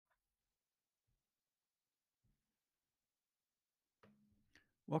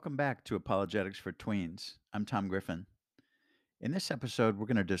Welcome back to Apologetics for Tweens. I'm Tom Griffin. In this episode, we're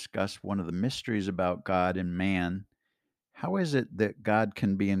going to discuss one of the mysteries about God and man. How is it that God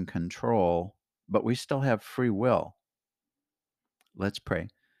can be in control, but we still have free will? Let's pray.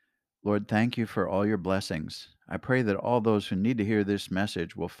 Lord, thank you for all your blessings. I pray that all those who need to hear this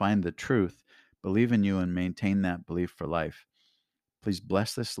message will find the truth, believe in you, and maintain that belief for life. Please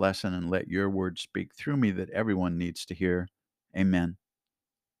bless this lesson and let your word speak through me that everyone needs to hear. Amen.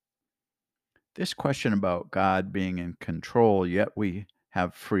 This question about God being in control, yet we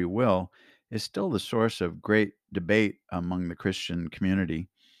have free will, is still the source of great debate among the Christian community.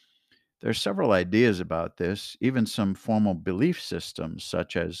 There are several ideas about this, even some formal belief systems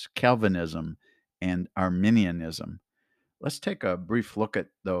such as Calvinism and Arminianism. Let's take a brief look at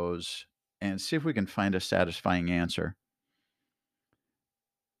those and see if we can find a satisfying answer.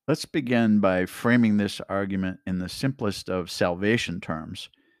 Let's begin by framing this argument in the simplest of salvation terms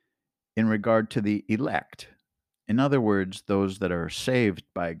in regard to the elect. In other words, those that are saved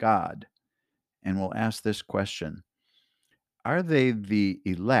by God. And we'll ask this question: are they the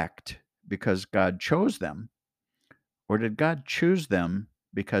elect because God chose them, or did God choose them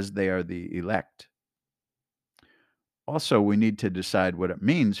because they are the elect? Also, we need to decide what it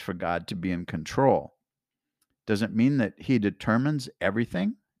means for God to be in control. Does it mean that He determines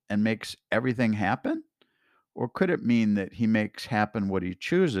everything and makes everything happen? Or could it mean that He makes happen what He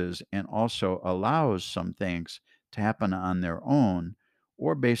chooses and also allows some things to happen on their own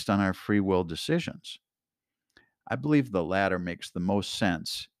or based on our free will decisions? I believe the latter makes the most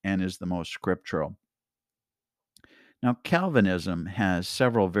sense and is the most scriptural. Now, Calvinism has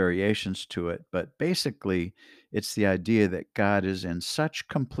several variations to it, but basically, it's the idea that God is in such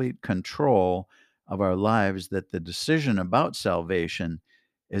complete control of our lives that the decision about salvation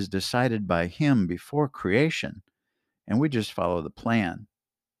is decided by Him before creation, and we just follow the plan.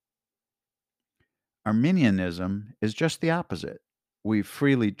 Arminianism is just the opposite. We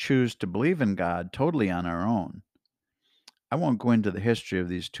freely choose to believe in God totally on our own. I won't go into the history of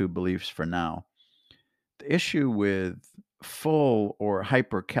these two beliefs for now. The issue with full or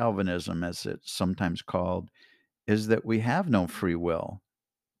hyper Calvinism, as it's sometimes called, is that we have no free will.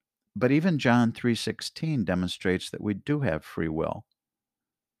 But even John 3:16 demonstrates that we do have free will.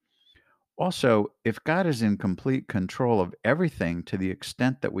 Also, if God is in complete control of everything to the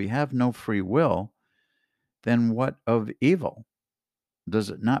extent that we have no free will, then what of evil? Does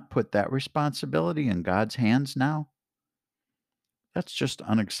it not put that responsibility in God's hands now? That's just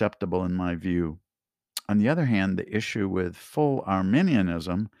unacceptable in my view. On the other hand, the issue with full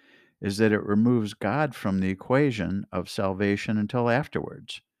Arminianism is that it removes God from the equation of salvation until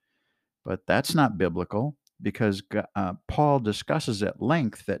afterwards. But that's not biblical because Paul discusses at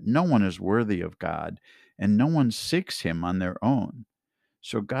length that no one is worthy of God and no one seeks him on their own.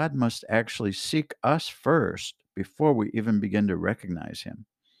 So God must actually seek us first before we even begin to recognize him.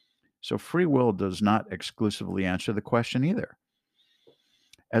 So free will does not exclusively answer the question either.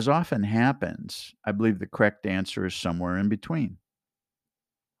 As often happens, I believe the correct answer is somewhere in between.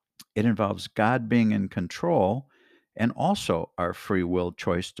 It involves God being in control and also our free will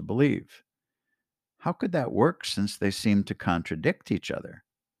choice to believe. How could that work since they seem to contradict each other?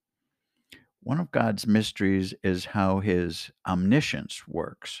 One of God's mysteries is how his omniscience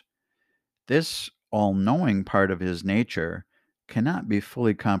works. This all knowing part of his nature cannot be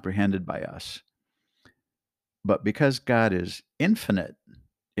fully comprehended by us. But because God is infinite,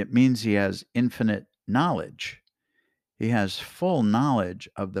 it means he has infinite knowledge. He has full knowledge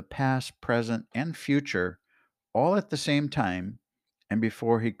of the past, present, and future all at the same time and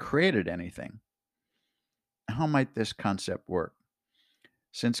before he created anything. How might this concept work?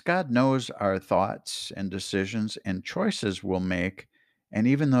 Since God knows our thoughts and decisions and choices we'll make, and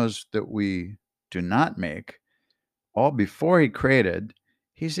even those that we do not make, all before he created,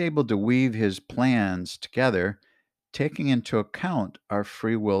 he's able to weave his plans together, taking into account our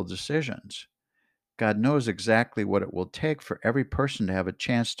free will decisions. God knows exactly what it will take for every person to have a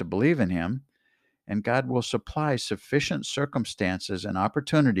chance to believe in him, and God will supply sufficient circumstances and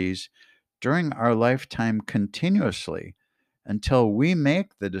opportunities during our lifetime continuously until we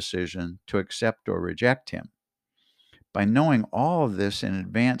make the decision to accept or reject him. By knowing all of this in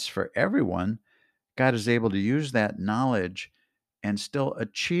advance for everyone, God is able to use that knowledge and still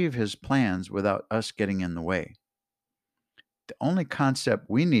achieve his plans without us getting in the way. The only concept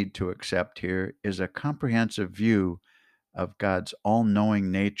we need to accept here is a comprehensive view of God's all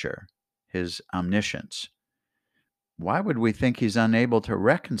knowing nature, his omniscience. Why would we think he's unable to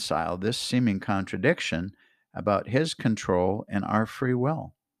reconcile this seeming contradiction about his control and our free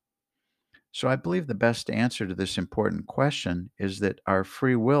will? So I believe the best answer to this important question is that our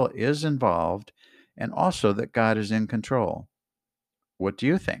free will is involved and also that God is in control. What do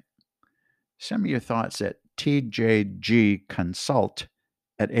you think? Send me your thoughts at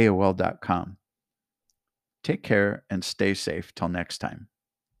tjgconsult@aol.com. Take care and stay safe till next time.